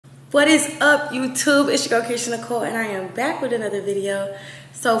What is up, YouTube? It's your girl Christian Nicole, and I am back with another video.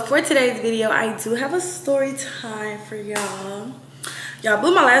 So for today's video, I do have a story time for y'all. Y'all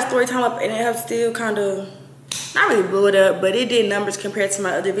blew my last story time up, and it have still kind of not really blew it up, but it did numbers compared to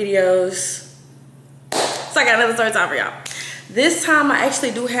my other videos. So I got another story time for y'all. This time I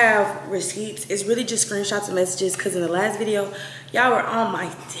actually do have receipts. It's really just screenshots and messages, because in the last video y'all were on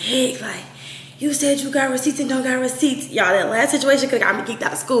my dick like, you said you got receipts and don't got receipts. Y'all, that last situation could have got me kicked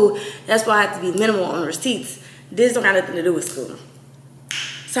out of school. That's why I have to be minimal on receipts. This don't got nothing to do with school.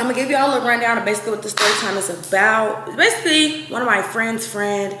 So I'm gonna give y'all a rundown of basically what the story time is about. It's basically one of my friend's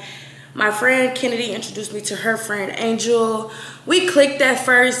friend. My friend Kennedy introduced me to her friend Angel. We clicked at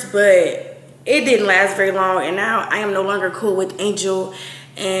first, but it didn't last very long, and now I am no longer cool with Angel,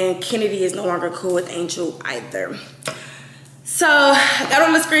 and Kennedy is no longer cool with Angel either. So I got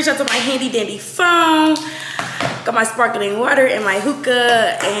all the screenshots on my handy dandy phone, got my sparkling water and my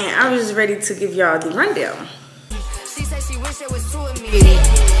hookah, and I'm just ready to give y'all the rundown. She said she wish it was true of me.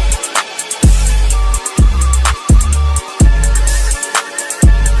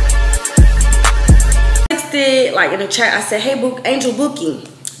 Texted like in the chat, I said, hey book Angel Bookie.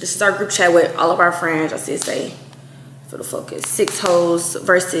 This is our group chat with all of our friends. I said, say for the focus, 6 hoes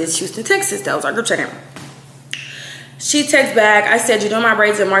versus Houston, Texas. That was our group chat name. She texts back, I said, you doing my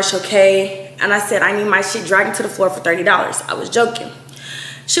braids in March, okay? And I said, I need my shit dragged to the floor for $30. I was joking.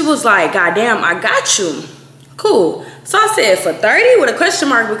 She was like, God damn, I got you. Cool. So I said, for 30 with a question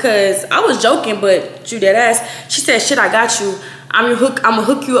mark, because I was joking, but you dead ass. She said, shit, I got you. I'm gonna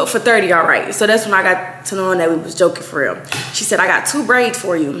hook you up for 30, all right? So that's when I got to knowing that we was joking for real. She said, I got 2 braids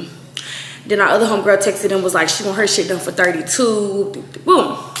for you. Then our other homegirl texted and was like, she want her shit done for 32.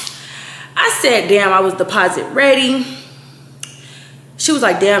 Boom. I said, damn, I was deposit ready. She was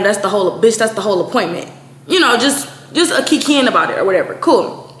like, damn, that's the whole, bitch, that's the whole appointment. You know, just a kikiing about it or whatever.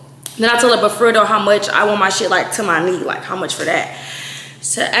 Cool. Then I told her, but for real though, how much I want my shit like to my knee, like how much for that?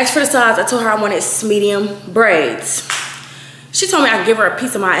 So I asked for the size. I told her I wanted medium braids. She told me I could give her a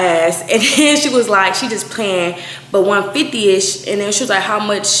piece of my ass. And then she was like, she just playing, but 150-ish. And then she was like, how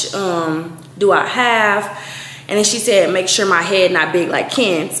much do I have? And then she said, make sure my head not big like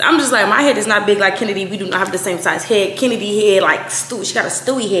Ken's. I'm just like, my head is not big like Kennedy. We do not have the same size head. Kennedy head like Stewie. She got a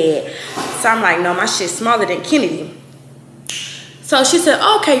Stewie head. So I'm like, no, my shit's smaller than Kennedy. So she said,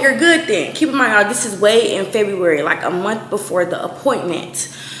 okay, you're good then. Keep in mind, y'all, this is way in February, like a month before the appointment.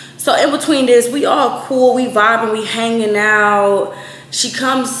 So in between this, we all cool. We vibing, we hanging out. She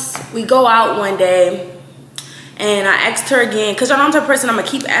comes, we go out one day. And I asked her again, because I'm the type of person I'm going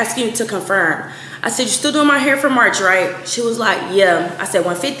to keep asking you to confirm. I said, you still doing my hair for March, right? She was like, yeah. I said,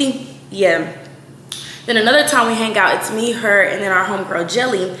 150? Yeah. Then another time we hang out, it's me, her, and then our homegirl,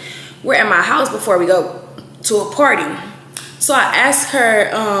 Jelly. We're at my house before we go to a party. So I asked her,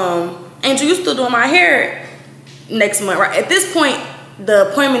 Angel, you still doing my hair next month, right? At this point,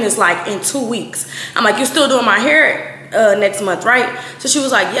 the appointment is like in 2 weeks. I'm like, you still doing my hair next month, right? So she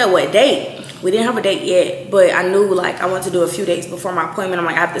was like, yeah, what date? We didn't have a date yet, but I knew like I wanted to do a few days before my appointment. I'm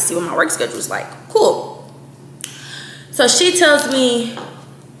like, I have to see what my work schedule is like. Cool. So she tells me,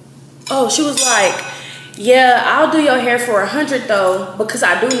 oh, she was like, yeah, I'll do your hair for 100 though, because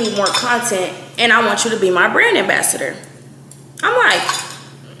I do need more content and I want you to be my brand ambassador. I'm like,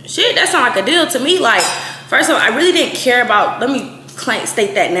 shit, that sounds like a deal to me. Like, first of all, I really didn't care about, let me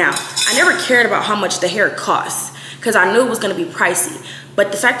state that now. I never cared about how much the hair costs, because I knew it was gonna be pricey.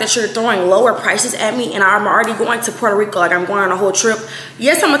 But the fact that you're throwing lower prices at me and I'm already going to Puerto Rico, like I'm going on a whole trip,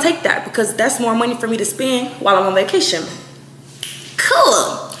 yes, I'm gonna take that, because that's more money for me to spend while I'm on vacation.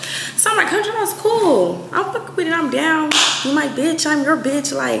 Cool. So I'm like, $100, cool. I'm fucking with it, I'm down. You my bitch, I'm your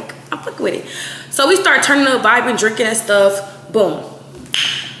bitch, like, I'm fucking with it. So we start turning up, vibing, drinking and stuff, boom.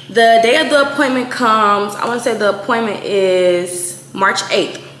 The day of the appointment comes, I wanna say the appointment is March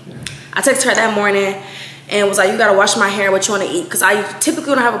 8th. I texted her that morning and was like, you gotta wash my hair, what you wanna eat? Because I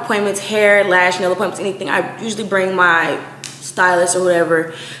typically don't have appointments, hair, lash, nail appointments, anything. I usually bring my stylist or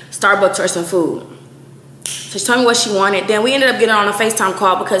whatever, Starbucks or some food. So she told me what she wanted. Then we ended up getting on a FaceTime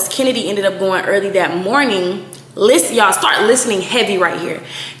call because Kennedy ended up going early that morning. Listen, y'all, start listening heavy right here.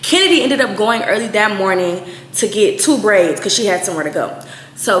 Kennedy ended up going early that morning to get 2 braids because she had somewhere to go.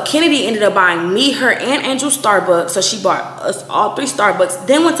 So Kennedy ended up buying me, her, and Angel Starbucks. So she bought us all 3 Starbucks.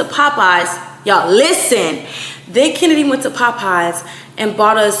 Then went to Popeyes. Y'all, listen. Then Kennedy went to Popeyes and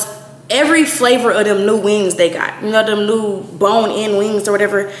bought us every flavor of them new wings they got. You know, them new bone-in wings or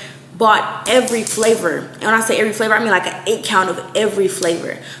whatever. Bought every flavor. And when I say every flavor, I mean like an 8 count of every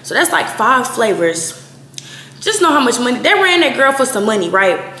flavor. So that's like 5 flavors. Just know how much money. They ran that girl for some money,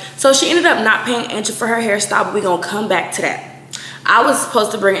 right? So she ended up not paying Angel for her hairstyle, but we're going to come back to that. I was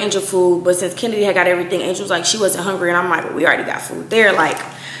supposed to bring Angel food, but since Kennedy had got everything, Angel was like, she wasn't hungry. And I'm like, well, we already got food there. Like,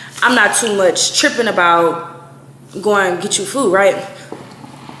 I'm not too much tripping about going and get you food, right?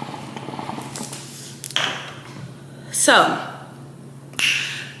 So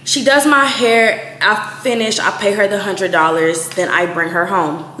she does my hair. I finish. I pay her the $100. Then I bring her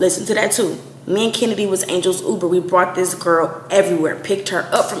home. Listen to that too. Me and Kennedy was Angel's Uber. We brought this girl everywhere, picked her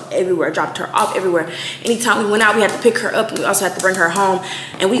up from everywhere, dropped her off everywhere. Anytime we went out, we had to pick her up, and we also had to bring her home.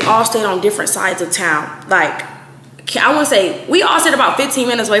 And we all stayed on different sides of town. Like, I want to say we all stayed about 15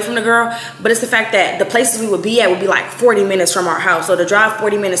 minutes away from the girl, but it's the fact that the places we would be at would be like 40 minutes from our house. So to drive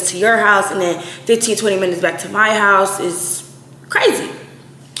 40 minutes to your house and then 15, 20 minutes back to my house is crazy.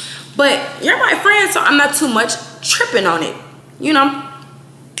 But you're my friend, so I'm not too much tripping on it, you know?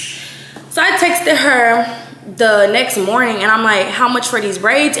 So I texted her the next morning and I'm like, how much for these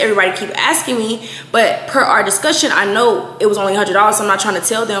braids? Everybody keep asking me, but per our discussion, I know it was only $100, so I'm not trying to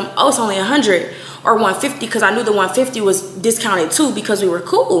tell them, oh, it's only 100 or 150, because I knew the 150 was discounted too because we were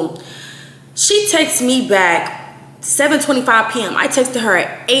cool. She texts me back 7:25 p.m. I texted her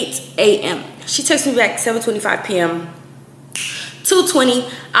at 8 a.m. She texted me back 7:25 p.m. 220.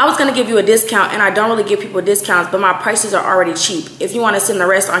 I was gonna give you a discount, and I don't really give people discounts, but my prices are already cheap. If you want to send the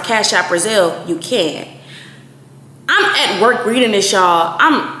rest on Cash App or Zelle, you can. I'm at work reading this, y'all.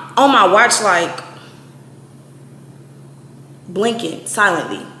 I'm on my watch, like blinking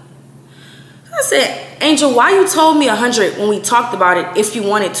silently. I said, Angel, why you told me 100 when we talked about it if you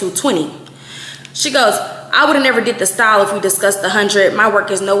wanted 220? She goes, I would have never did the style if we discussed the 100. My work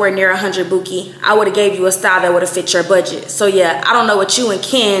is nowhere near 100, Bookie. I would have gave you a style that would have fit your budget. So yeah, I don't know what you and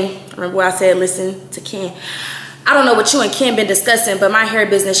Ken, remember what I said, listen to Ken. I don't know what you and Ken been discussing, but my hair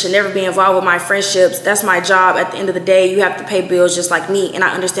business should never be involved with my friendships. That's my job. At the end of the day, you have to pay bills just like me, and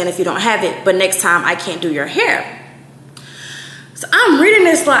I understand if you don't have it, but next time I can't do your hair. So I'm reading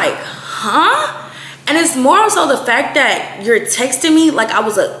this like, huh? And it's more so the fact that you're texting me like I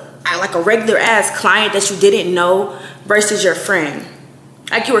was like a regular ass client that you didn't know versus your friend.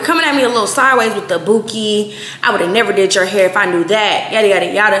 Like you were coming at me a little sideways with the Bookie. I would have never did your hair if I knew that, yada,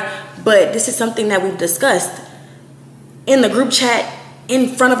 yada, yada. But this is something that we've discussed in the group chat, in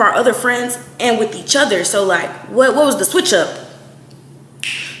front of our other friends, and with each other. So like, what was the switch up?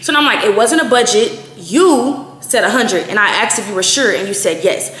 So now I'm like, it wasn't a budget. You said 100, and I asked if you were sure, and you said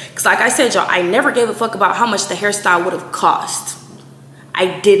yes. Because like I said, y'all, I never gave a fuck about how much the hairstyle would have cost.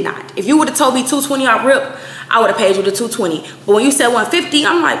 I did not. If you would have told me 220 off rip, I would have paid you the 220. But when you said 150,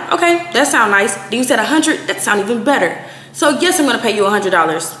 I'm like, okay, that sounds nice. Then you said 100, that sounds even better. So yes, I'm gonna pay you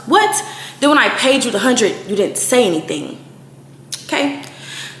 $100. What? Then when I paid you the 100, you didn't say anything. Okay?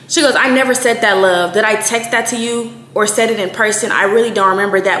 She goes, I never said that, love. Did I text that to you or said it in person? I really don't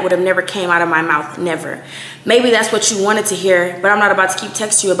remember. That would have never came out of my mouth, never. Maybe that's what you wanted to hear, but I'm not about to keep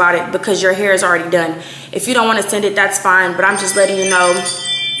texting you about it because your hair is already done. If you don't want to send it, that's fine, but I'm just letting you know,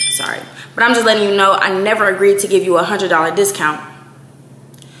 sorry, but I'm just letting you know I never agreed to give you a $100 discount.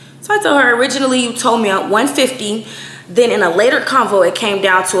 So I told her, originally you told me $150, then in a later convo it came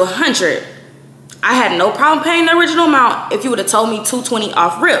down to $100. I had no problem paying the original amount if you would have told me $220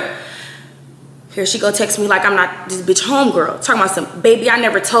 off rip. Here she go text me like I'm not this bitch homegirl. Talking about some, baby, I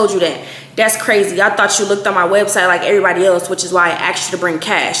never told you that. That's crazy. I thought you looked on my website like everybody else, which is why I asked you to bring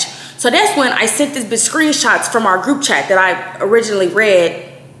cash. So that's when I sent this bitch screenshots from our group chat that I originally read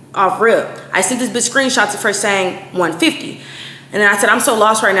off rip. I sent this bitch screenshots of her saying 150. And then I said, I'm so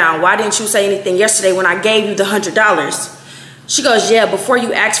lost right now. Why didn't you say anything yesterday when I gave you the $100? She goes, yeah, before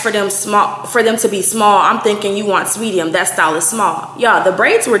you ask for them to be small, I'm thinking you want medium. That style is small. Y'all, the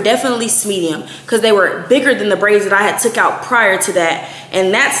braids were definitely medium because they were bigger than the braids that I had took out prior to that.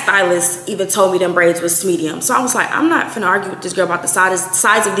 And that stylist even told me them braids was medium. So I was like, I'm not finna argue with this girl about the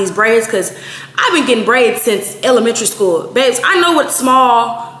size of these braids because I've been getting braids since elementary school. Babes, I know what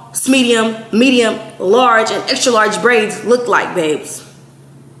small, medium, large, and extra large braids look like, babes.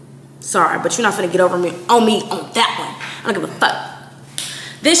 Sorry, but you're not finna get over me on that one. I don't give a fuck.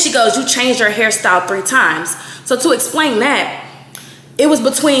 Then she goes, you changed your hairstyle 3 times. So to explain that, it was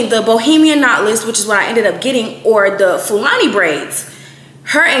between the Bohemian knotless, which is what I ended up getting, or the Fulani braids.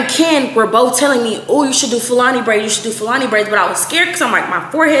 Her and Ken were both telling me, oh, you should do Fulani braids, you should do Fulani braids. But I was scared because I'm like, my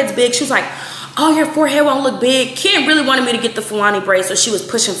forehead's big. She was like, oh, your forehead won't look big. Ken really wanted me to get the Fulani braids, so she was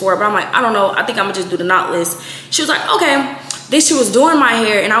pushing for it. But I'm like, I don't know. I think I'm gonna just do the knotless. She was like, okay. Then she was doing my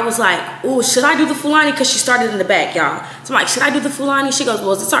hair, and I was like, oh, should I do the Fulani? Because she started in the back, y'all. So I'm like, should I do the Fulani? She goes,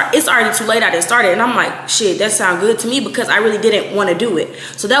 well, it's already too late. I didn't start it. And I'm like, shit, that sounds good to me because I really didn't want to do it.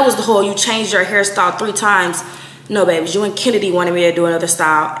 So that was the whole, you changed your hairstyle 3 times. No, babes, you and Kennedy wanted me to do another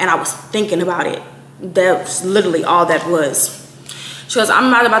style, and I was thinking about it. That's literally all that was. She goes,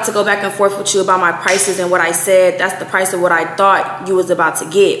 I'm not about to go back and forth with you about my prices and what I said. That's the price of what I thought you was about to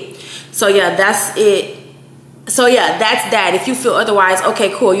get. So yeah, that's it. So yeah, that's that. If you feel otherwise,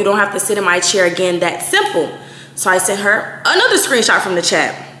 okay, cool. You don't have to sit in my chair again. That's simple. So I sent her another screenshot from the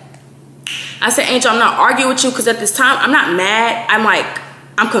chat. I said, Angel, I'm not arguing with you because at this time, I'm not mad.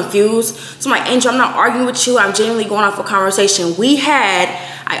 I'm confused. So I'm like, Angel, I'm not arguing with you. I'm genuinely going off a conversation we had.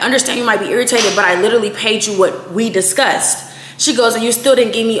 I understand you might be irritated, but I literally paid you what we discussed. She goes, and you still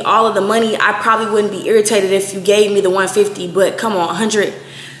didn't give me all of the money. I probably wouldn't be irritated if you gave me the $150, but come on, 100.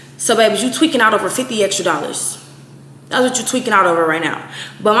 So baby, you tweaking out over $50 extra. That's what you're tweaking out over right now.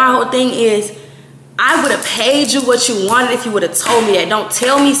 But my whole thing is, I would have paid you what you wanted if you would have told me that. Don't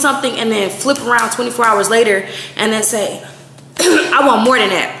tell me something and then flip around 24 hours later and then say, I want more than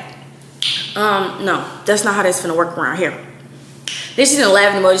that. No, that's not how that's gonna work around here. Then she's in a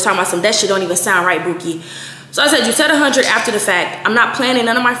laughing emoji talking about some, that shit don't even sound right, Bookie. So I said, you said 100 after the fact. I'm not playing in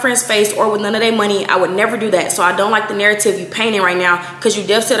none of my friends' face or with none of their money. I would never do that. So I don't like the narrative you painting right now because you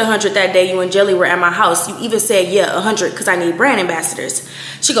def said 100 that day you and Jelly were at my house. You even said, yeah, 100 because I need brand ambassadors.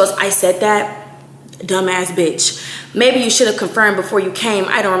 She goes, I said that? Dumbass bitch. Maybe you should have confirmed before you came.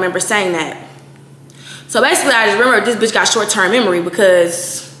 I don't remember saying that. So basically, I just remember this bitch got short-term memory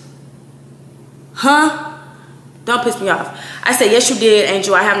because, don't piss me off. I said, yes, you did,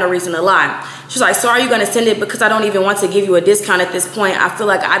 Angel. I have no reason to lie. She's like, so are you going to send it? Because I don't even want to give you a discount at this point. I feel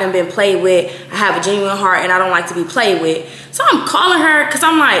like I done been played with. I have a genuine heart and I don't like to be played with. So I'm calling her because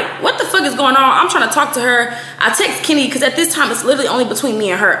I'm like, what the fuck is going on? I'm trying to talk to her. I text Kenny because at this time it's literally only between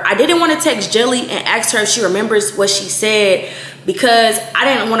me and her. I didn't want to text Jelly and ask her if she remembers what she said because I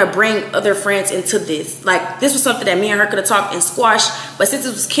didn't want to bring other friends into this. Like, this was something that me and her could have talked and squashed. But since it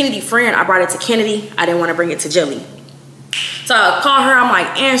was Kennedy's friend, I brought it to Kennedy. I didn't want to bring it to Jelly. So I call her. I'm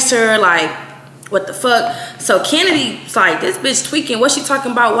like, answer, like, what the fuck? So Kennedy's like, this bitch tweaking. What she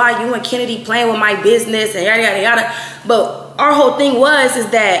talking about? Why you and Kennedy playing with my business and yada, yada, yada. But our whole thing is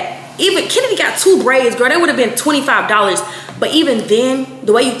that even Kennedy got 2 braids, girl. That would have been $25. But even then,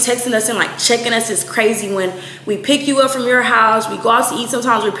 the way you texting us and like checking us is crazy. When we pick you up from your house, we go out to eat,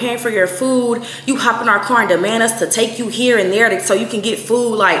 sometimes we're paying for your food. You hop in our car and demand us to take you here and there so you can get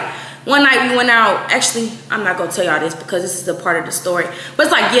food. Like, one night we went out. Actually, I'm not gonna tell y'all this because this is a part of the story. But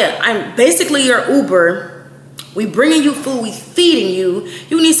it's like, yeah, I'm basically your Uber. We bringing you food, we feeding you.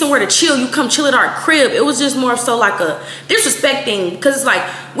 You need somewhere to chill, you come chill at our crib. It was just more so like a disrespect thing because it's like,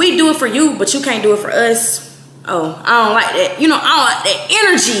 we do it for you, but you can't do it for us. Oh, I don't like that. You know, I don't like that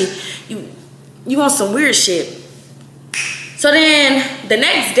energy. You want some weird shit. So then the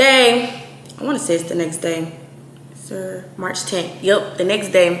next day, I want to say it's the next day. March 10th. Yep, the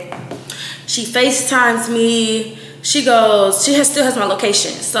next day. She FaceTimes me. She goes, still has my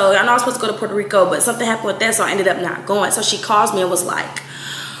location. So I know I was supposed to go to Puerto Rico, but something happened with that, so I ended up not going. So she calls me and was like,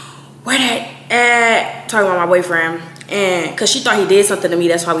 where that at? Talking about my boyfriend. And because she thought he did something to me,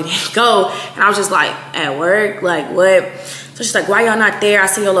 that's why we didn't go. And I was just like, at work? Like, what? So she's like, why y'all not there? I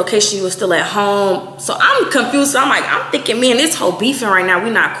see your location, you were still at home. So I'm confused. So I'm like, I'm thinking, man, this whole beefing right now, we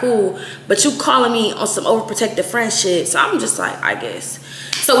not cool. But you calling me on some overprotective friend shit. So I'm just like, I guess.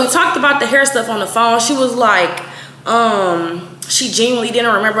 So we talked about the hair stuff on the phone. She was like, she genuinely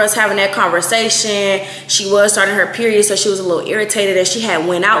didn't remember us having that conversation. She was starting her period, so she was a little irritated and she had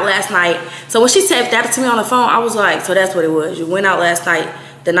went out last night. So when she said that to me on the phone, I was like, so that's what it was. You went out last night.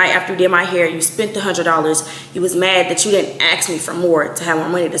 The night after you did my hair, you spent the $100. You was mad that you didn't ask me for more to have more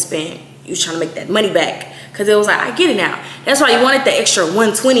money to spend. You was trying to make that money back. Because it was like, I get it now. That's why you wanted the extra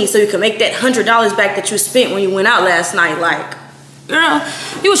 $120 so you could make that $100 back that you spent when you went out last night. Like, girl,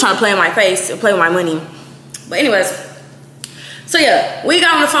 you was trying to play in my face and play with my money. But anyways, so yeah, we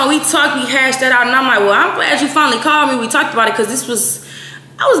got on the phone, we talked, we hashed that out, and I'm like, well, I'm glad you finally called me. We talked about it because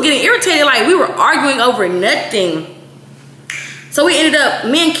I was getting irritated. Like, we were arguing over nothing. So we ended up,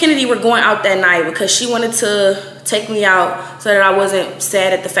 me and Kennedy were going out that night because she wanted to take me out so that I wasn't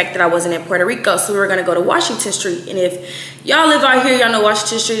sad at the fact that I wasn't in Puerto Rico. So we were gonna go to Washington Street. And if y'all live out here, y'all know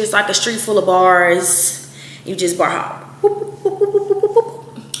Washington Street is like a street full of bars. You just bar hop.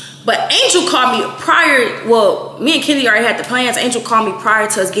 But Angel called me prior, well, me and Kennedy already had the plans. Angel called me prior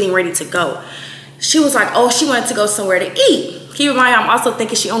to us getting ready to go. She was like, oh, she wanted to go somewhere to eat. Keep in mind, I'm also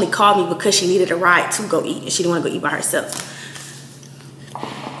thinking she only called me because she needed a ride to go eat and she didn't want to go eat by herself.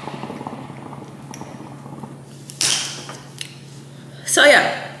 So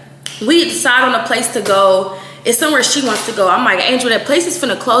yeah, we decide on a place to go. It's somewhere she wants to go. I'm like, Angel, that place is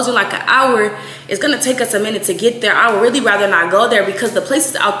finna close in like an hour. It's gonna take us a minute to get there. I would really rather not go there because the place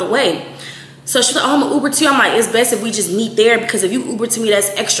is out the way. So she's like, oh, I'm gonna Uber to you. I'm like, it's best if we just meet there because if you Uber to me, that's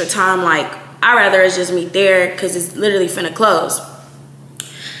extra time. Like, I'd rather us just meet there because it's literally finna close.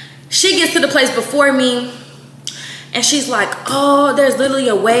 She gets to the place before me, and she's like, oh, there's literally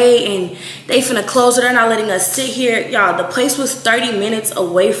a way, and they finna close it. They're not letting us sit here. Y'all, the place was 30 minutes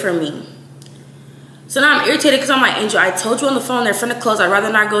away from me. So now I'm irritated because I'm like, Angel, I told you on the phone they're finna close. I'd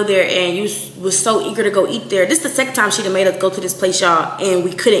rather not go there, and you was so eager to go eat there. This is the second time she done made us go to this place, y'all, and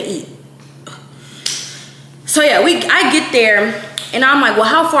we couldn't eat. So yeah, I get there, and I'm like, well,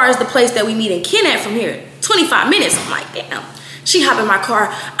 how far is the place that we meet in Ken at from here? 25 minutes. I'm like, damn. She hopped in my car.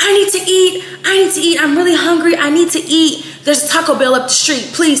 I need to eat. I need to eat. I'm really hungry. I need to eat. There's a Taco Bell up the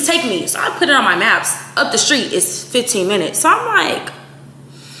street. Please take me. So I put it on my maps. Up the street is 15 minutes. So I'm like,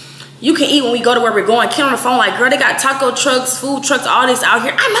 you can eat when we go to where we're going. Ken on the phone like, girl, they got taco trucks, food trucks, all this out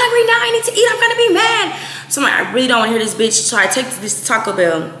here. I'm hungry now. I need to eat. I'm going to be mad. So I'm like, I really don't want to hear this bitch. So I take this Taco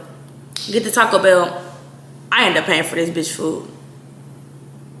Bell. Get the Taco Bell. I end up paying for this bitch food.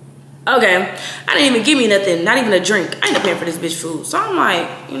 Okay. I didn't even give me nothing. Not even a drink. I end up paying for this bitch food. So I'm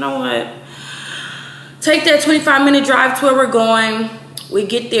like, you know what? Take that 25-minute drive to where we're going. We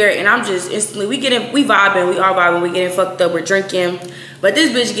get there, and I'm just instantly, we vibing, we all vibing, we getting fucked up, we're drinking. But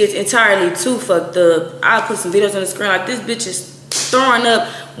this bitch gets entirely too fucked up. I'll put some videos on the screen, like this bitch is throwing up.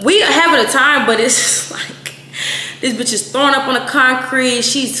 We are having a time, but it's just like, this bitch is throwing up on the concrete.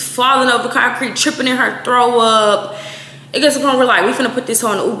 She's falling over concrete, tripping in her throw up. It gets to the point where we're like, we finna put this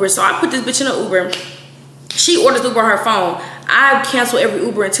hoe in the Uber. So I put this bitch in the Uber. She orders Uber on her phone. I cancel every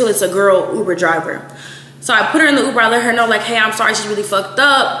Uber until it's a girl Uber driver. So I put her in the Uber. I let her know, like, hey, I'm sorry, she's really fucked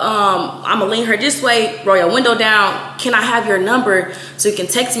up. I'm gonna lean her this way, roll your window down. Can I have your number so you can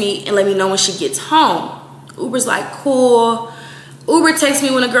text me and let me know when she gets home? Uber's like, cool. Uber texts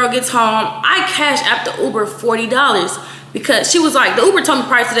me when a girl gets home. I cash app the Uber $40 because she was like, the Uber told me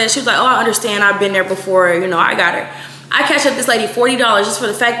price of that. She was like, oh, I understand. I've been there before. You know, I got her. I cash up this lady $40 just for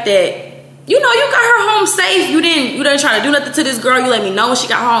the fact that, you know, you got her home safe. You didn't try to do nothing to this girl. You let me know when she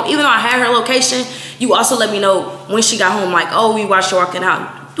got home. Even though I had her location, you also let me know when she got home. Like, oh, we watched her walking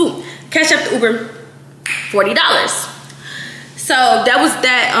out. Boom. Cash up the Uber, $40. So that was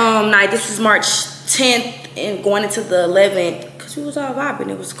that night. This was March 10th and going into the 11th because we was all vibing.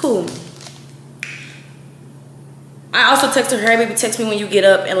 It was cool. I also texted her, hey, baby, text me when you get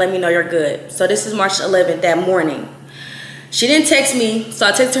up and let me know you're good. So this is March 11th, that morning. She didn't text me, so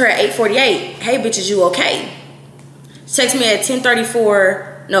I texted her at 8:48. Hey, bitch, is you okay? She texted me at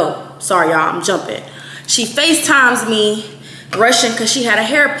 10:34. No, sorry, y'all, I'm jumping. She FaceTimes me, rushing, because she had a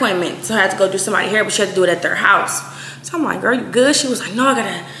hair appointment. So I had to go do somebody's hair, but she had to do it at their house. So I'm like, girl, you good? She was like, no, I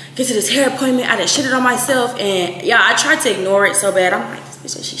gotta get to this hair appointment. I done shitted on myself. And yeah, I tried to ignore it so bad. I'm like, this bitch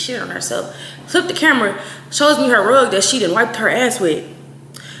said she shitted on herself. Flip the camera, shows me her rug that she done wiped her ass with.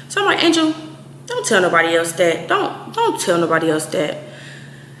 So I'm like, Angel, don't tell nobody else that. Don't tell nobody else that.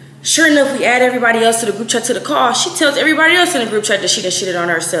 Sure enough, we add everybody else to the group chat to the call. She tells everybody else in the group chat that she done shitted on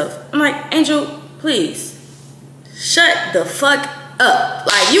herself. I'm like, Angel, please, shut the fuck up.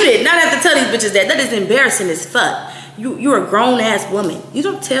 Like, you did not have to tell these bitches that. That is embarrassing as fuck. You're a grown-ass woman. You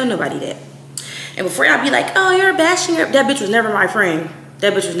don't tell nobody that. And before y'all be like, oh, you're bashing her. That bitch was never my friend.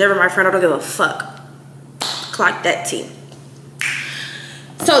 That bitch was never my friend. I don't give a fuck. Clock that tea.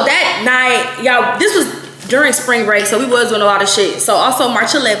 So that night, y'all, this was during spring break, so we was doing a lot of shit. So also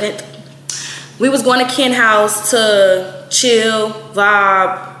March 11th, we was going to Ken's house to chill,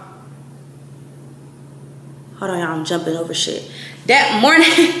 vibe. Hold on, y'all, I'm jumping over shit. That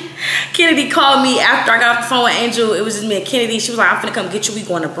morning, Kennedy called me after I got off the phone with Angel. It was just me and Kennedy. She was like, I'm finna come get you. We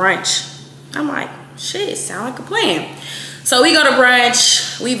going to brunch. I'm like, shit, sound like a plan. So we go to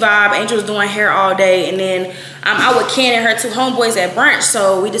brunch, we vibe. Angel was doing hair all day, and then I'm out with Ken and her two homeboys at brunch.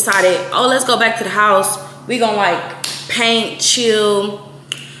 So we decided, oh, let's go back to the house. We gonna like paint, chill,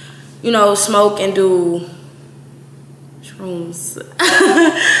 you know, smoke and do shrooms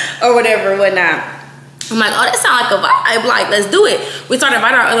or whatever, whatnot. I'm like, oh, that sounds like a vibe. Like, let's do it. We started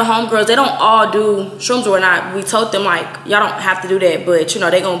inviting our other homegirls. They don't all do shrooms or whatnot. We told them, like, y'all don't have to do that, but, you know,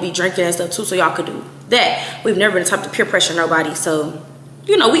 they gonna be drinking and stuff too, so y'all could do that. We've never been the type to peer pressure nobody, so,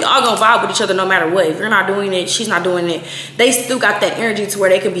 you know, we all gonna vibe with each other no matter what. If you're not doing it, she's not doing it. They still got that energy to where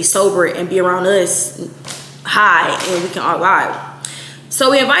they can be sober and be around us high, and we can all vibe. So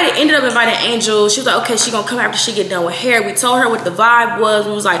we ended up inviting Angel. She was like, okay, she gonna come after she get done with hair. We told her what the vibe was.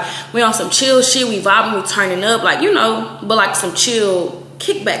 We was like, we on some chill shit. We vibing, we turning up, like, you know, but like some chill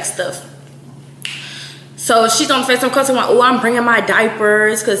kickback stuff. So she's on FaceTime calling, like, oh, I'm bringing my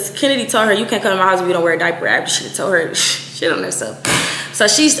diapers, because Kennedy told her, you can't come to my house if you don't wear a diaper. After she told her shit on herself. So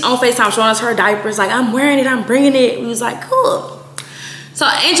she's on FaceTime showing us her diapers, like, I'm wearing it, I'm bringing it. We was like, cool. So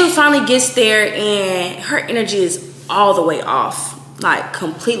Angel finally gets there, and her energy is all the way off. Like,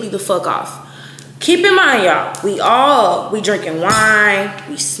 completely the fuck off. Keep in mind, y'all, we drinking wine,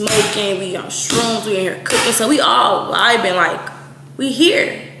 we smoking, we on shrooms, we in here cooking, so we all vibing like we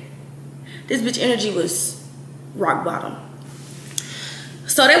here. This bitch energy was rock bottom.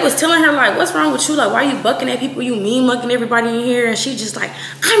 So they was telling her like, what's wrong with you? Like, why you bucking at people? You mean mugging everybody in here? And she just like,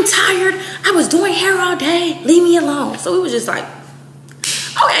 I'm tired. I was doing hair all day. Leave me alone. So we was just like,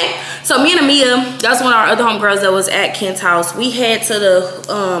 okay. So me and Amia, that's one of our other homegirls that was at Kent's house. We head to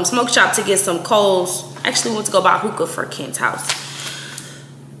the smoke shop to get some coals. Actually, we went to go buy hookah for Kent's house.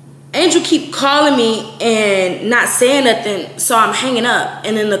 Angel keep calling me and not saying nothing, so I'm hanging up.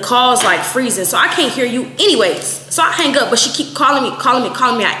 And then the call's like freezing, so I can't hear you anyways. So I hang up, but she keep calling me.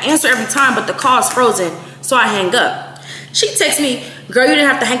 I answer every time, but the call's frozen, so I hang up. She texts me, girl, you didn't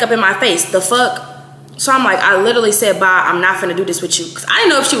have to hang up in my face. The fuck? So I'm like, I literally said, bye, I'm not finna do this with you. Because I didn't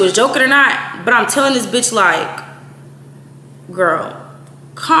know if she was joking or not, but I'm telling this bitch like, girl,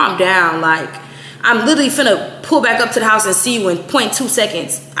 calm down. Like, I'm literally finna pull back up to the house and see you in 0.2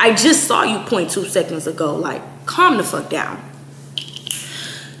 seconds. I just saw you 0.2 seconds ago. Like, calm the fuck down.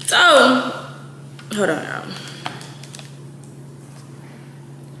 So, hold on, y'all.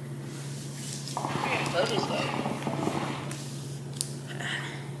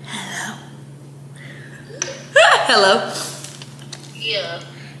 Hello. Yeah.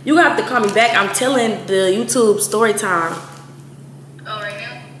 You have to call me back. I'm telling the YouTube story time. Oh, right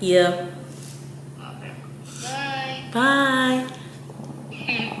now? Yeah. Okay. Bye. Bye.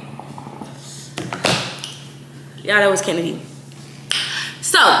 Yeah, that was Kennedy.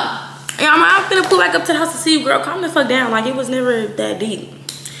 So, yeah, I'm gonna pull back up to the house to see you, girl. Calm the fuck down. Like, it was never that deep.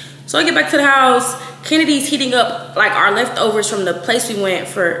 So I get back to the house. Kennedy's heating up like our leftovers from the place we went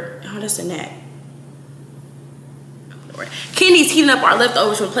for. Oh, that's a gnat. Kennedy's heating up our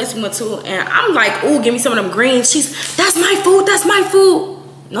leftovers from the place we went to, and I'm like, ooh, give me some of them greens. That's my food, that's my food.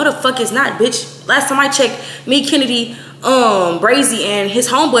 No, the fuck it's not, bitch. Last time I checked, me, Kennedy, Brazy, and his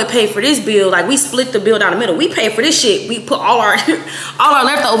homeboy paid for this bill. Like, we split the bill down the middle. We paid for this shit. We put all our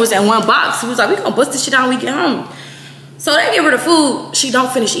leftovers in one box. He was like, we gonna bust this shit down when we get home. So they give her the food. She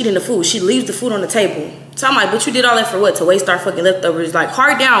don't finish eating the food. She leaves the food on the table. So I'm like, but you did all that for what? To waste our fucking leftovers? Like,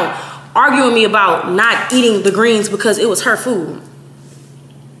 hard down, arguing me about not eating the greens because it was her food.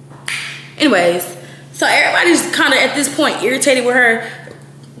 Anyways, so everybody's kind of at this point irritated with her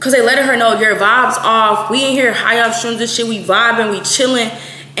because they letting her know your vibe's off. We in here high off shrooms and shit. We vibing, we chilling,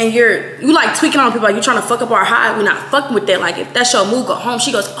 and you like tweaking on people like you trying to fuck up our high. We not fucking with that. Like, if that's your mood, go home.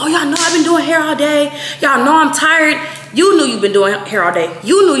 She goes, oh, y'all know I've been doing hair all day. Y'all know I'm tired. You knew you've been doing hair all day.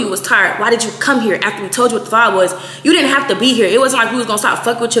 You knew you was tired. Why did you come here after we told you what the vibe was? You didn't have to be here. It wasn't like we was gonna stop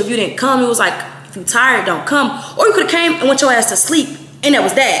fucking with you if you didn't come. It was like, if you tired, don't come. Or you could have came and went your ass to sleep, and that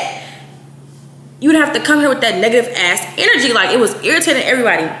was that. You didn't have to come here with that negative ass energy. Like, it was irritating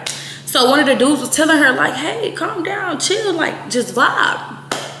everybody. So one of the dudes was telling her like, hey, calm down, chill, like, just vibe.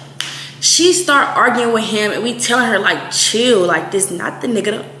 She start arguing with him, and we telling her like, chill, like, this not the nigga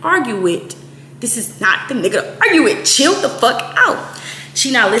to argue with. This is not the nigga to argue with. Chill the fuck out.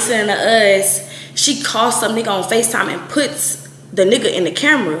 She not listening to us. She calls some nigga on FaceTime and puts the nigga in the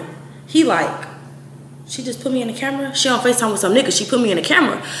camera. He like, she just put me in the camera? She on FaceTime with some nigga. She put me in the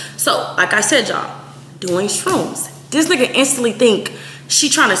camera. So, like I said, y'all, doing shrooms. This nigga instantly think she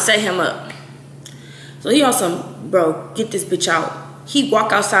trying to set him up. So he on some, bro, get this bitch out. He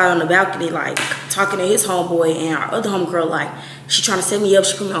walk outside on the balcony, like, talking to his homeboy and our other homegirl, like, she trying to set me up.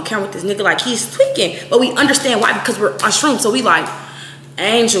 She put me on camera with this nigga, like, he's tweaking. But we understand why, because we're on shrooms. So we like,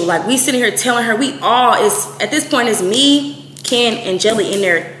 Angel, like, we sitting here telling her, we all is, at this point, it's me, Ken, and Jelly in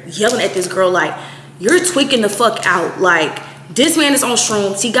there yelling at this girl, like, you're tweaking the fuck out. Like, this man is on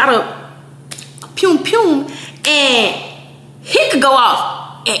shrooms. He got a pum, and he could go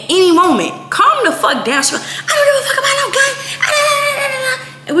off at any moment. Calm the fuck down. She goes, I don't give a fuck about no gun.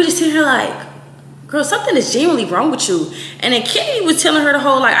 And we're just sitting here like, girl, something is genuinely wrong with you. And then Kenny was telling her the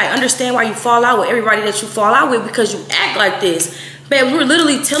whole, like, I understand why you fall out with everybody that you fall out with because you act like this. Babe, we're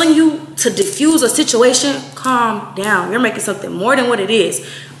literally telling you to diffuse a situation. Calm down. You're making something more than what it is.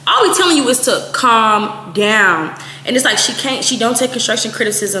 All we telling you is to calm down. And it's like she don't take construction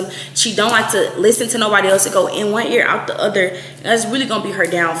criticism. She don't like to listen to nobody else, to go in one ear, out the other. And that's really gonna be her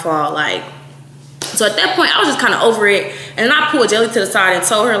downfall. Like, so at that point, I was just kind of over it. And then I pulled Jelly to the side and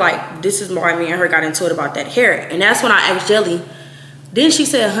told her, like, this is why me and her got into it about that hair. And that's when I asked Jelly, didn't she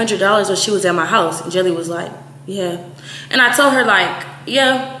say $100 when she was at my house? And Jelly was like, yeah. And I told her, like,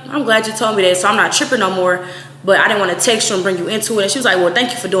 yeah, I'm glad you told me that, so I'm not tripping no more. But I didn't want to text you and bring you into it. And she was like, well,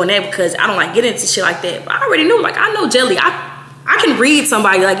 thank you for doing that because I don't like getting into shit like that. But I already knew, like, I know Jelly. I can read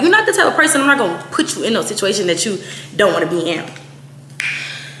somebody. Like, you're not the type of person, I'm not going to put you in no situation that you don't want to be in.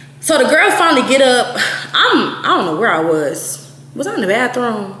 So the girl finally get up. I don't know where I was. Was I in the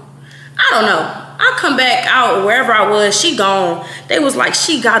bathroom? I don't know. I come back out wherever I was. She gone. They was like,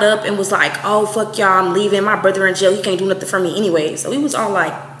 she got up and was like, oh, fuck y'all, I'm leaving. My brother in jail. He can't do nothing for me anyway. So we was all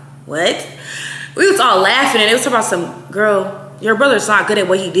like, what? We was all laughing, and it was about some, girl, your brother's not good at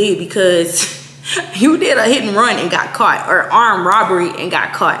what he did because you did a hit and run and got caught, or armed robbery and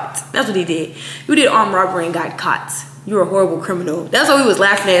got caught. That's what he did. You did armed robbery and got caught. You're a horrible criminal. That's what we was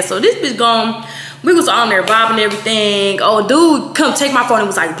laughing at. So this bitch gone. We was on there vibing everything. Oh, dude, come take my phone and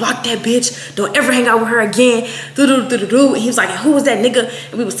was like, block that bitch. Don't ever hang out with her again. And he was like, who was that nigga?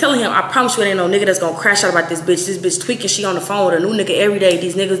 And we was telling him, I promise you it ain't no nigga that's gonna crash out about this bitch. This bitch tweaking. She on the phone with a new nigga every day.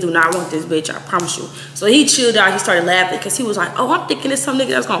 These niggas do not want this bitch. I promise you. So he chilled out. He started laughing because he was like, oh, I'm thinking it's some nigga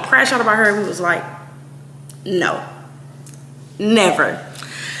that's gonna crash out about her. And we was like, no, never.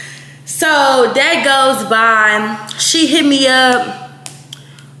 So that goes by. She hit me up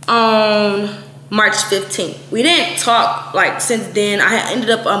on March 15th. We didn't talk like since then. I had ended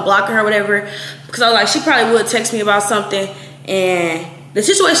up unblocking her or whatever because I was like, she probably would text me about something, and the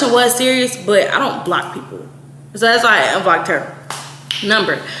situation was serious, but I don't block people. So that's why I unblocked her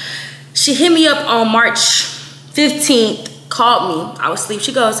number. She hit me up on March 15th, called me. I was asleep.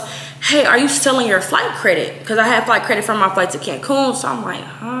 She goes, hey, are you selling your flight credit? Because I had flight credit from my flight to Cancun. So I'm like,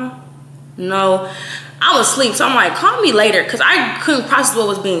 huh? No. I was asleep. So I'm like, call me later, because I couldn't process what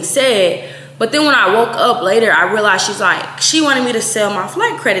was being said. But then when I woke up later, I realized she's like, she wanted me to sell my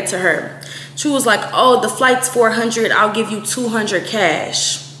flight credit to her. She was like, oh, the flight's $400. I'll give you $200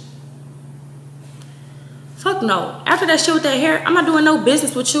 cash. Fuck no. After that shit with that hair, I'm not doing no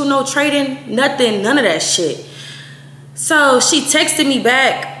business with you, no trading, nothing, none of that shit. So she texted me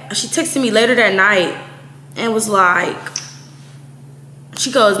back. She texted me later that night and was like,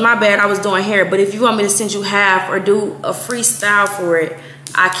 she goes, my bad, I was doing hair, but if you want me to send you half or do a freestyle for it,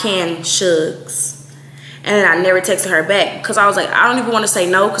 I can, shugs. And then I never texted her back because I was like, I don't even want to say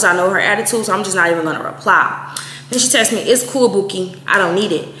no because I know her attitude, so I'm just not even going to reply. Then she texted me, it's cool, Bookie, I don't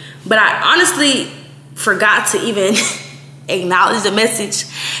need it. But I honestly forgot to even acknowledge the message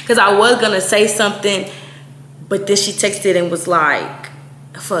because I was going to say something, but then she texted and was like,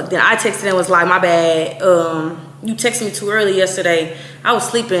 fuck. Then I texted and was like, my bad, you texted me too early yesterday. I was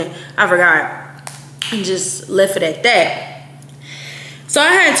sleeping, I forgot, and just left it at that. So I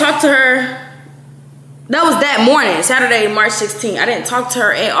hadn't talked to her. That was that morning, Saturday, March 16th. I didn't talk to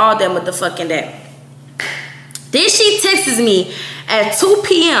her at all that motherfucking day. Then she texts me at 2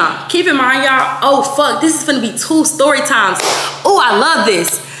 p.m. Keep in mind, y'all, oh, fuck, this is gonna be 2 story times. Oh, I love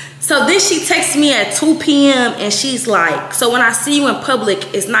this. So then she texts me at 2 p.m. and she's like, so when I see you in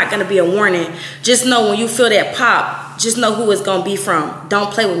public, it's not gonna be a warning. Just know when you feel that pop, just know who it's gonna be from.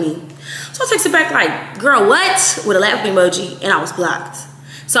 Don't play with me. So I texted back like, girl, what? With a laughing emoji, and I was blocked.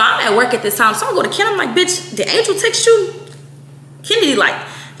 So I'm at work at this time, so I go to Ken, I'm like, bitch, did Angel text you? Kennedy like,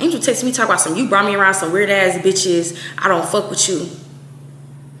 Angel texted me, talk about some, you brought me around some weird ass bitches, I don't fuck with you.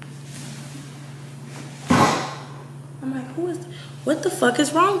 I'm like, who is, what the fuck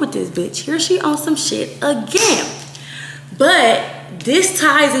is wrong with this bitch? Here she on some shit again. But this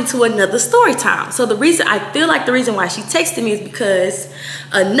ties into another story time. So the reason, I feel like the reason why she texted me is because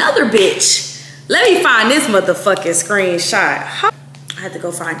another bitch, let me find this motherfucking screenshot. I had to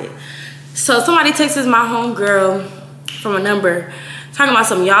go find it. So somebody texts my homegirl from a number talking about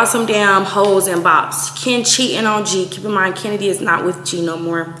some y'all some damn hoes and bops. Ken cheating on G. Keep in mind, Kennedy is not with G no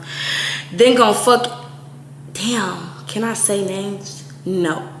more. Then gonna fuck, damn, can I say names?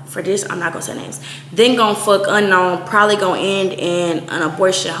 No. For this, I'm not gonna say names. Then gonna fuck unknown, probably gonna end in an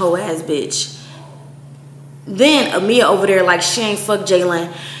abortion hoe ass bitch. Then Amia over there like she ain't fuck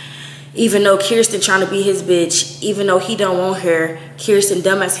Jalen, even though Kirsten trying to be his bitch, even though he don't want her. Kirsten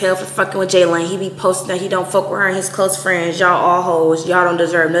dumb as hell for fucking with Jalen. He be posting that he don't fuck with her and his close friends. Y'all all hoes. Y'all don't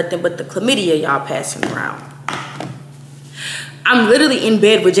deserve nothing but the chlamydia y'all passing around. I'm literally in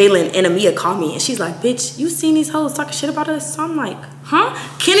bed with Jalen and Amia call me and she's like, bitch, you seen these hoes talking shit about us? So I'm like, huh?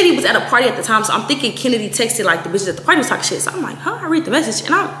 Kennedy was at a party at the time, so I'm thinking Kennedy texted like the bitches at the party was talking shit. So I'm like, huh? I read the message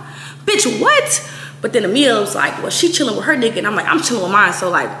and I'm, bitch, what? But then Amia was like, well, she chilling with her nigga and I'm like, I'm chilling with mine. So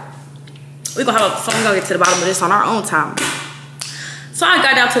like, we're gonna have a fun, we're gonna get to the bottom of this on our own time. So I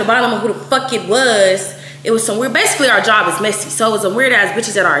got down to the bottom of who the fuck it was. It was some weird, basically our job is messy. So it was some weird ass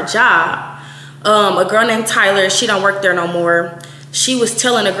bitches at our job. A girl named Tyler, she don't work there no more. She was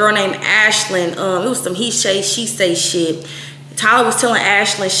telling a girl named Ashlyn, it was some he say, she say shit. Tyler was telling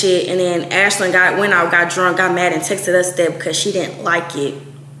Ashlyn shit, and then Ashlyn went out, got drunk, got mad, and texted us that because she didn't like it.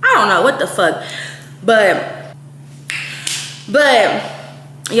 I don't know what the fuck. But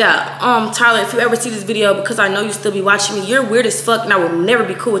yeah, Tyler, if you ever see this video, because I know you still be watching me, you're weird as fuck, and I will never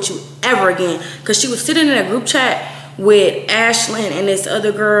be cool with you ever again. Because she was sitting in a group chat with Ashlyn and this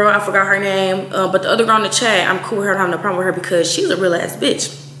other girl, I forgot her name, but the other girl in the chat, I'm cool with her, I don't have no problem with her because she's a real ass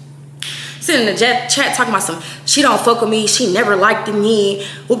bitch. Sitting in the chat talking about some, she don't fuck with me, she never liked me,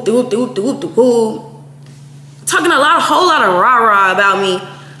 whoop de whoop de whoop de whoop de whoop. Talking a whole lot of rah-rah about me,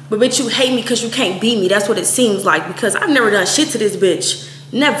 but bitch, you hate me because you can't beat me. That's what it seems like, because I've never done shit to this bitch.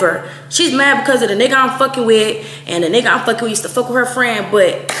 Never. She's mad because of the nigga I'm fucking with, and the nigga I'm fucking with used to fuck with her friend,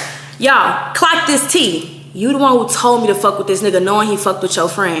 but y'all, clock this T. You the one who told me to fuck with this nigga knowing he fucked with your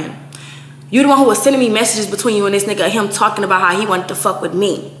friend. You the one who was sending me messages between you and this nigga, him talking about how he wanted to fuck with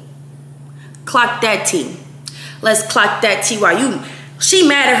me. Clock that T. Let's clock that T while you... She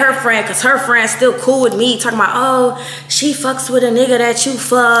mad at her friend because her friend's still cool with me, talking about, oh, she fucks with a nigga that you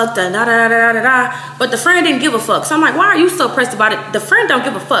fucked, and da-da-da-da-da-da. But the friend didn't give a fuck. So I'm like, why are you so pressed about it? The friend don't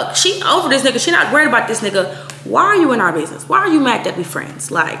give a fuck. She over this nigga. She not worried about this nigga. Why are you in our business? Why are you mad that we friends?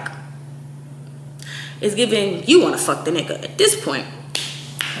 Like, it's giving you want to fuck the nigga at this point.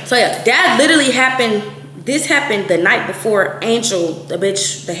 So yeah, that literally happened. This happened the night before Angel, the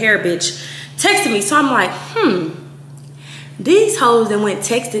bitch, the hair bitch, texted me. So I'm like, these hoes that went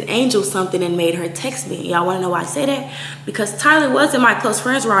texted Angel something and made her text me. Y'all want to know why I say that? Because Tyler was in my close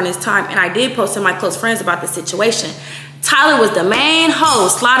friends around this time, and I did post in my close friends about the situation. Tyler was the main hoe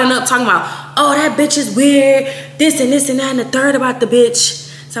sliding up talking about, oh, that bitch is weird, this and this and that and the third about the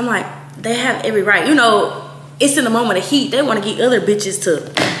bitch. So I'm like, they have every right. You know, it's in the moment of heat. They want to get other bitches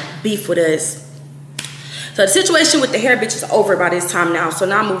to beef with us. So the situation with the hair bitch is over by this time now. So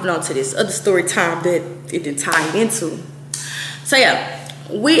now I'm moving on to this other story time that it didn't tie into. So yeah,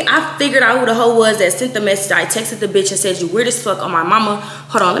 I figured out who the hoe was that sent the message. I texted the bitch and said, you weird as fuck on my mama.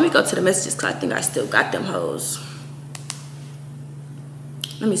 Hold on, let me go to the messages because I think I still got them hoes.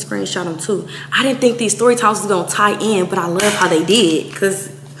 Let me screenshot them too. I didn't think these story times was gonna tie in, but I love how they did because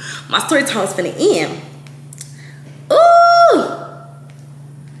my story time was finna end. Ooh!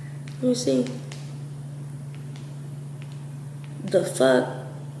 Let me see. The fuck?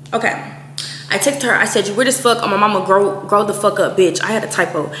 Okay. I texted her, I said, you weird as fuck on my mama, grow the fuck up, bitch. I had a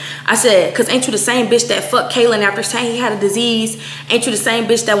typo. I said, cause ain't you the same bitch that fucked Kaylin after saying he had a disease? Ain't you the same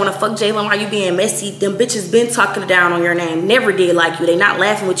bitch that wanna fuck Jalen while you being messy? Them bitches been talking down on your name. Never did like you. They not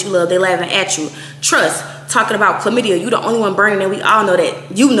laughing with you, love. They laughing at you. Trust, talking about chlamydia. You the only one burning, and we all know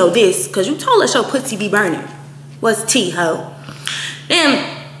that. You know this, cause you told us your pussy be burning. What's tea, ho?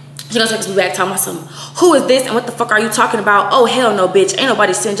 Then she gonna text me back talking about something. Who is this and what the fuck are you talking about? Oh, hell no, bitch. Ain't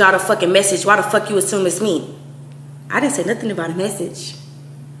nobody send y'all the fucking message. Why the fuck you assume it's me? I didn't say nothing about a message.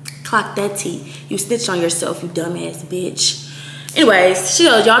 Clock that T. You snitch on yourself, you dumbass bitch. Anyways, she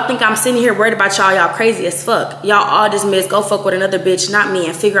goes, y'all think I'm sitting here worried about y'all. Y'all crazy as fuck. Y'all all dismissed. Go fuck with another bitch, not me,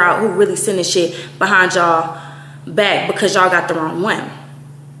 and figure out who really sending shit behind y'all back because y'all got the wrong one.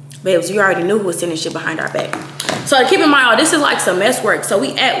 Babes, you already knew who was sending shit behind our back. So keep in mind, this is like some mess work. So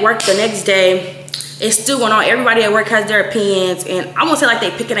we at work the next day. It's still going on. Everybody at work has their opinions. And I won't say like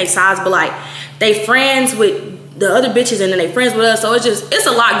they picking their sides, but like they friends with the other bitches and then they friends with us. So it's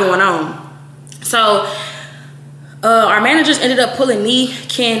a lot going on. So our managers ended up pulling me,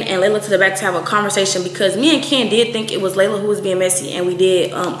 Ken, and Layla to the back to have a conversation because me and Ken did think it was Layla who was being messy. And we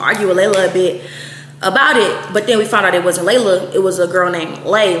did argue with Layla a bit about it. But then we found out it wasn't Layla. It was a girl named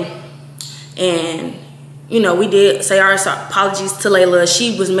Lay. And you know, we did say our apologies to Layla.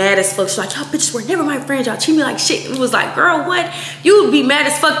 She was mad as fuck. She's like, y'all bitches were never my friends. Y'all treat me like shit. And we was like, girl, what? You would be mad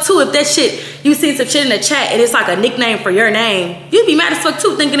as fuck too if that shit, you see some shit in the chat and it's like a nickname for your name. You'd be mad as fuck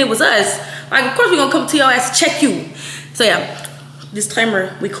too thinking it was us. Like, of course we gonna come to your ass to check you. So yeah,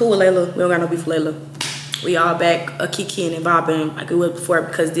 disclaimer, we cool with Layla. We don't got no beef with Layla. We all back kicking and vibing like we was before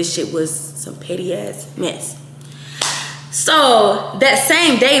because this shit was some petty ass mess. So that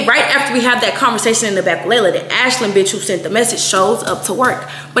same day, right after we have that conversation in the back with Layla, the Ashlyn bitch who sent the message shows up to work.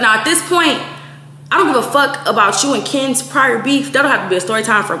 But now at this point, I don't give a fuck about you and Ken's prior beef. That'll have to be a story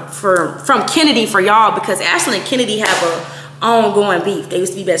time from Kennedy for y'all because Ashlyn and Kennedy have a ongoing beef. They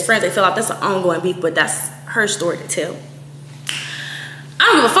used to be best friends. They feel like that's an ongoing beef, but that's her story to tell. I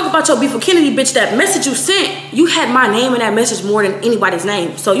don't give a fuck about your beef with Kennedy, bitch. That message you sent, you had my name in that message more than anybody's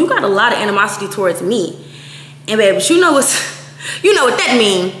name. So you got a lot of animosity towards me. And baby, you know what that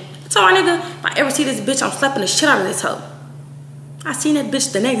mean. So my nigga, if I ever see this bitch, I'm slapping the shit out of this hoe. I seen that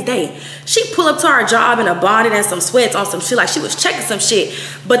bitch the next day. She pull up to our job in a bonnet and some sweats on some shit like she was checking some shit.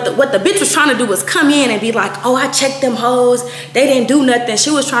 But what the bitch was trying to do was come in and be like, oh, I checked them hoes. They didn't do nothing. She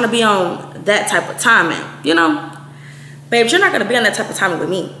was trying to be on that type of timing, you know? Babe, you're not gonna be on that type of timing with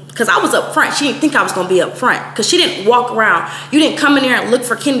me. Cause I was up front. She didn't think I was gonna be up front. Cause she didn't walk around. You didn't come in there and look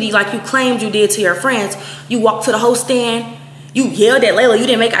for Kennedy like you claimed you did to your friends. You walked to the host stand. You yelled at Layla. You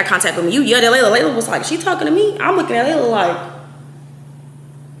didn't make eye contact with me. You yelled at Layla. Layla was like, she talking to me? I'm looking at Layla like,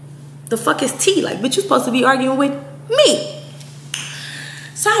 the fuck is T? Like, bitch, you supposed to be arguing with me.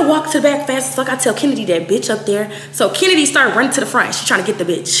 So I walk to the back fast as fuck. I tell Kennedy that bitch up there. So Kennedy started running to the front. She trying to get the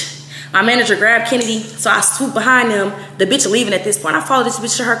bitch. My manager grabbed Kennedy, so I swooped behind them. The bitch leaving at this point. I followed this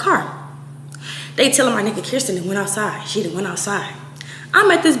bitch to her car. They telling my nigga Kirsten done went outside. She done went outside.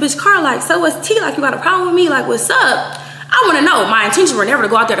 I'm at this bitch car like, so what's T? Like, you got a problem with me? Like, what's up? I want to know. My intentions were never to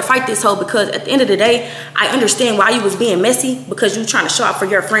go out there to fight this hoe, because at the end of the day, I understand why you was being messy, because you trying to show off for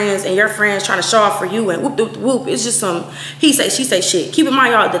your friends and your friends trying to show off for you, and whoop, whoop, whoop. It's just some he say, she say shit. Keep in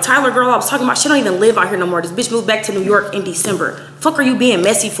mind, y'all, the Tyler girl I was talking about, she don't even live out here no more. This bitch moved back to New York in December. Fuck are you being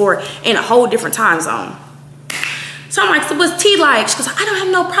messy for in a whole different time zone? So I'm like, so what's T like? She goes, I don't have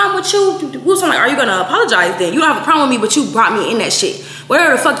no problem with you. So I'm like, are you gonna apologize then? You don't have a problem with me, but you brought me in that shit.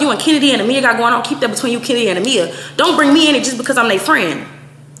 Whatever the fuck you and Kennedy and Amia got going on, keep that between you, Kennedy and Amia. Don't bring me in it just because I'm their friend.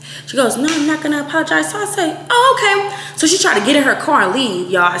 She goes, no, I'm not gonna apologize. So I say, oh, okay. So she tried to get in her car and leave,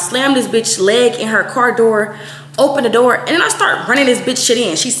 y'all. I slammed this bitch leg in her car door, opened the door, and then I start running this bitch shit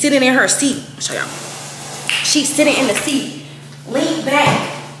in. She's sitting in her seat. I'll show y'all. She's sitting in the seat, leaned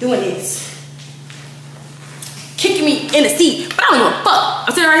back, doing this. Kicking me in the seat, but I don't give a fuck.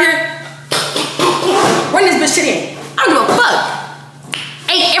 I'm sitting right here, running this bitch shit in. I don't give a fuck.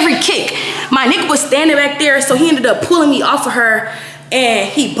 Ate every kick. My nigga was standing back there, so he ended up pulling me off of her, and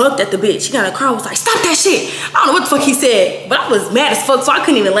he bucked at the bitch. He got in the car and was like, stop that shit. I don't know what the fuck he said, but I was mad as fuck, so I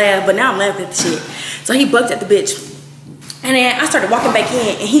couldn't even laugh, but now I'm laughing at the shit. So he bucked at the bitch. And then I started walking back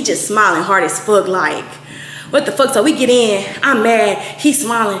in, and he just smiling hard as fuck, like, what the fuck? So we get in, I'm mad, he's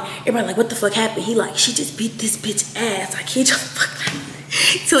smiling. Everybody like, what the fuck happened? He like, she just beat this bitch ass. I can't just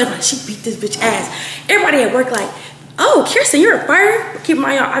fuck. Tell everybody, she beat this bitch ass. Everybody at work like, oh, Kirsten, you're a fighter? Keep in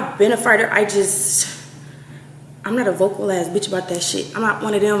mind, y'all, I've been a fighter. I'm not a vocal ass bitch about that shit. I'm not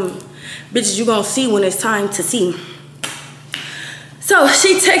one of them bitches you gonna see when it's time to see. So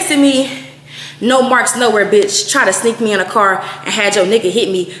she texted me, no marks nowhere, bitch. Try to sneak me in a car and had your nigga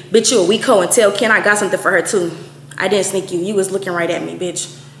hit me. Bitch, you a weak hoe, and tell Ken I got something for her too. I didn't sneak you. You was looking right at me,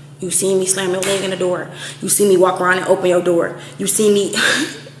 bitch. You seen me slam your leg in the door. You see me walk around and open your door. You see me,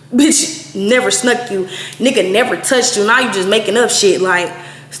 bitch, never snuck you. Nigga never touched you. Now you just making up shit. Like,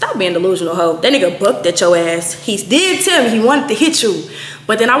 stop being delusional, hoe. That nigga bucked at your ass. He did tell me he wanted to hit you.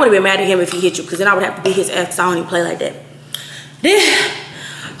 But then I would have been mad at him if he hit you, because then I would have to beat his ass, because I don't even play like that. Then,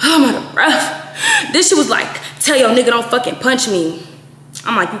 oh my breath. Then she was like, tell your nigga don't fucking punch me.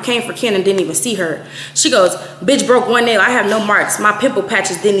 I'm like, you came for Ken and didn't even see her. She goes, bitch broke one nail. I have no marks. My pimple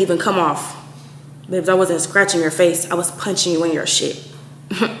patches didn't even come off. Babes, I wasn't scratching your face. I was punching you in your shit.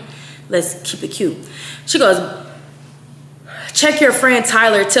 Let's keep it cute. She goes, check your friend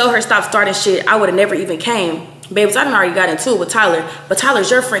Tyler. Tell her stop starting shit. I would have never even came. Babes, I done already got into it with Tyler. But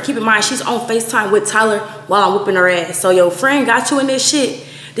Tyler's your friend. Keep in mind, she's on FaceTime with Tyler while I'm whooping her ass. So your friend got you in this shit.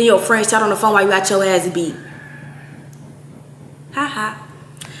 Then your friend sat on the phone while you got your ass beat. Ha ha.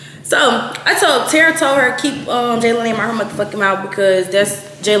 So I Tara told her keep Jalen name out her motherfucking mouth, because that's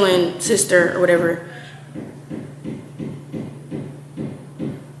Jalen's sister or whatever.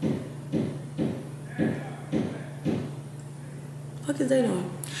 What is they doing?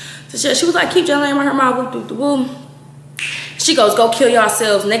 So she was like, keep Jalen name out her mouth. Whoop, whoop, whoop. She goes, go kill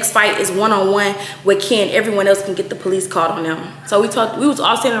yourselves. Next fight is one-on-one with Ken. Everyone else can get the police called on them. So we was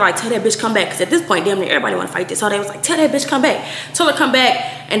all standing like, tell that bitch come back. Because at this point, damn near everybody want to fight this. So they was like, tell that bitch come back. Tell her come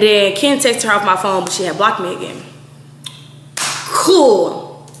back. And then Ken texted her off my phone, but she had blocked me again.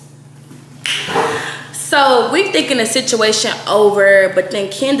 Cool. So we thinking the situation over, but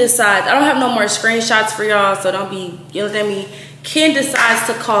then Ken decides, I don't have no more screenshots for y'all, so don't be yelling at me. Ken decides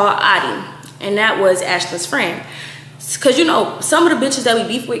to call Adi, and that was Ashley's friend. Cause you know, some of the bitches that we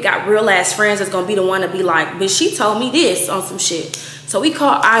beef with got real ass friends that's gonna be the one to be like, bitch, she told me this on some shit. So we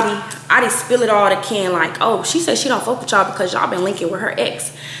call Adi. Adi spill it all to Ken like, oh, she said she don't fuck with y'all because y'all been linking with her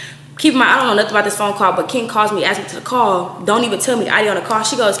ex. Keep in mind, I don't know nothing about this phone call, but Ken calls me, asks me to the call. Don't even tell me Adi on the call.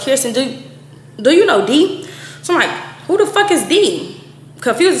 She goes, Kirsten, do you know D? So I'm like, who the fuck is D?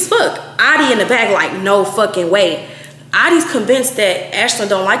 Confused as fuck. Adi in the bag like, no fucking way. Adi's convinced that Ashley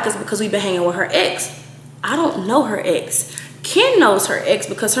don't like us because we've been hanging with her ex. I don't know her ex. Ken knows her ex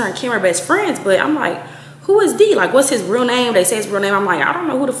because her and Kim are best friends, but I'm like, who is D? Like, what's his real name? They say his real name. I'm like, I don't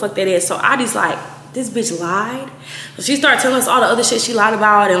know who the fuck that is. So Adi's like, this bitch lied. So she started telling us all the other shit she lied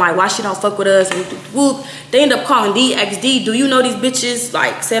about and like why she don't fuck with us. And whoop. They end up calling D, ex D, do you know these bitches?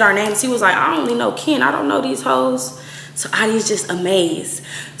 Like, said our names. He was like, I only know Ken. I don't know these hoes. So Adi's just amazed.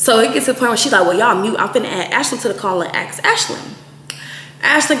 So it gets to the point where she's like, well, y'all mute. I'm finna add Ashlyn to the call and ask Ashlyn.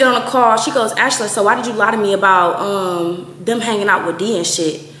 Ashlyn get on the call. She goes, Ashlyn, so why did you lie to me about them hanging out with D and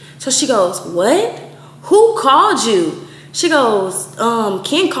shit? So she goes, what? Who called you? She goes,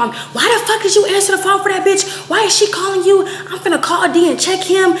 Ken called me. Why the fuck did you answer the phone for that bitch? Why is she calling you? I'm finna call D and check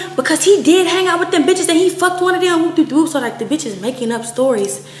him because he did hang out with them bitches and he fucked one of them. So like the bitch is making up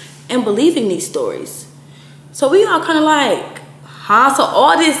stories and believing these stories. So we all kind of like, huh? So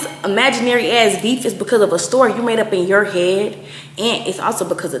all this imaginary ass beef is because of a story you made up in your head. And it's also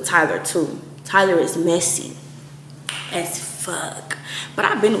because of Tyler too. Tyler is messy as fuck. But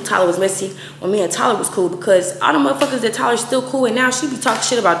I've been with Tyler was messy when me and Tyler was cool because all the motherfuckers that Tyler's still cool and now she be talking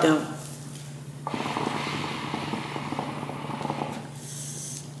shit about them.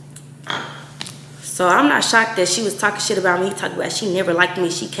 So I'm not shocked that she was talking shit about me. Talking about she never liked me.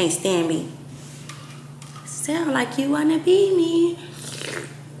 She can't stand me. Sound like you wanna be me.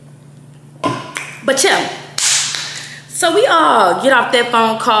 But yeah. So we all get off that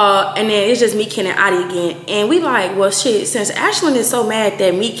phone call and then it's just me, Ken, and Adi again. And we like, well shit, since Ashlyn is so mad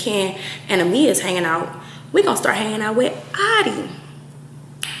that me, Ken, and Amia is hanging out, we gonna start hanging out with Adi.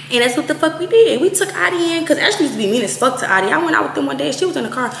 And that's what the fuck we did. We took Adi in because Ashlyn used to be mean as fuck to Adi. I went out with them one day. She was in the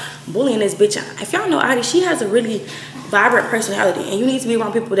car bullying this bitch. If y'all know Adi, she has a really vibrant personality. And you need to be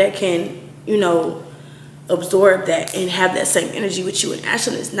around people that can, you know, absorb that and have that same energy with you. And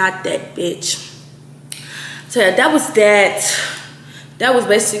Ashlyn is not that bitch. So that was that. That was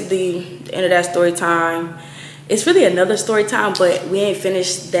basically the end of that story time. It's really another story time, but we ain't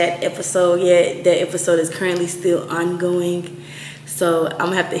finished that episode yet. That episode is currently still ongoing. So I'm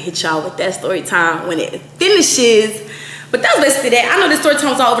gonna have to hit y'all with that story time when it finishes. But that was basically that. I know this story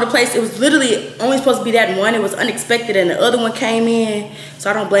time was all over the place. It was literally only supposed to be that one. It was unexpected and the other one came in. So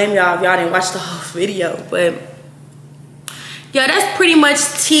I don't blame y'all if y'all didn't watch the whole video. But yeah, that's pretty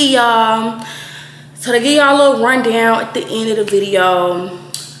much tea, y'all. So to give y'all a little rundown at the end of the video,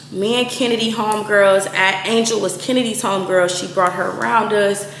 me and Kennedy homegirls, Angel was Kennedy's homegirl. She brought her around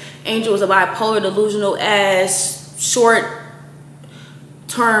us. Angel was a bipolar, delusional ass, short-term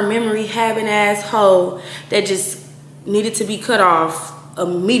memory having ass hoe that just needed to be cut off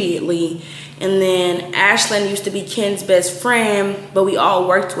immediately. And then Ashlyn used to be Ken's best friend, but we all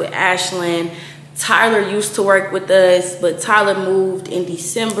worked with Ashlyn. Tyler used to work with us, but Tyler moved in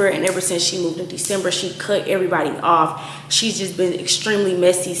December, and ever since she moved in December, she cut everybody off. She's just been extremely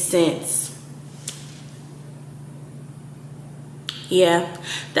messy since. Yeah,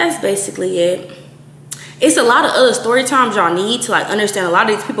 that's basically it. It's a lot of other story times y'all need to like understand a lot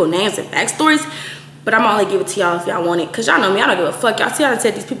of these people's names and backstories, but I'm only give it to y'all if y'all want it, because y'all know me, I don't give a fuck. Y'all see how I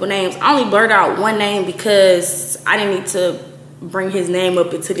said these people's names. I only blurred out one name because I didn't need to bring his name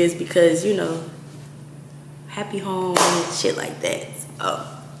up into this because, you know, happy home and shit like that.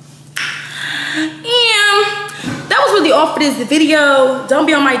 Oh, yeah, that was really all for this video. Don't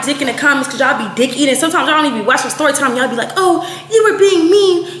be on my dick in the comments because y'all be dick eating. Sometimes y'all don't even be watching story time. Y'all be like, oh, you were being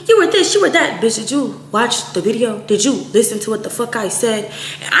mean, you were this, you were that. Bitch, did you watch the video? Did you listen to what the fuck I said?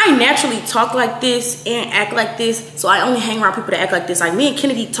 And I naturally talk like this and act like this, so I only hang around people that act like this. Like me and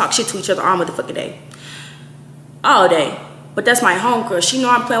Kennedy talk shit to each other all motherfucking day, all day. But that's my homegirl. She know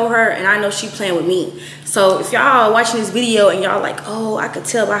I'm playing with her, and I know she playing with me. So if y'all are watching this video and y'all like, oh, I could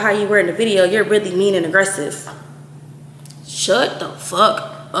tell by how you were in the video, you're really mean and aggressive. Shut the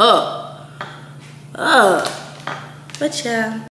fuck up. But yeah.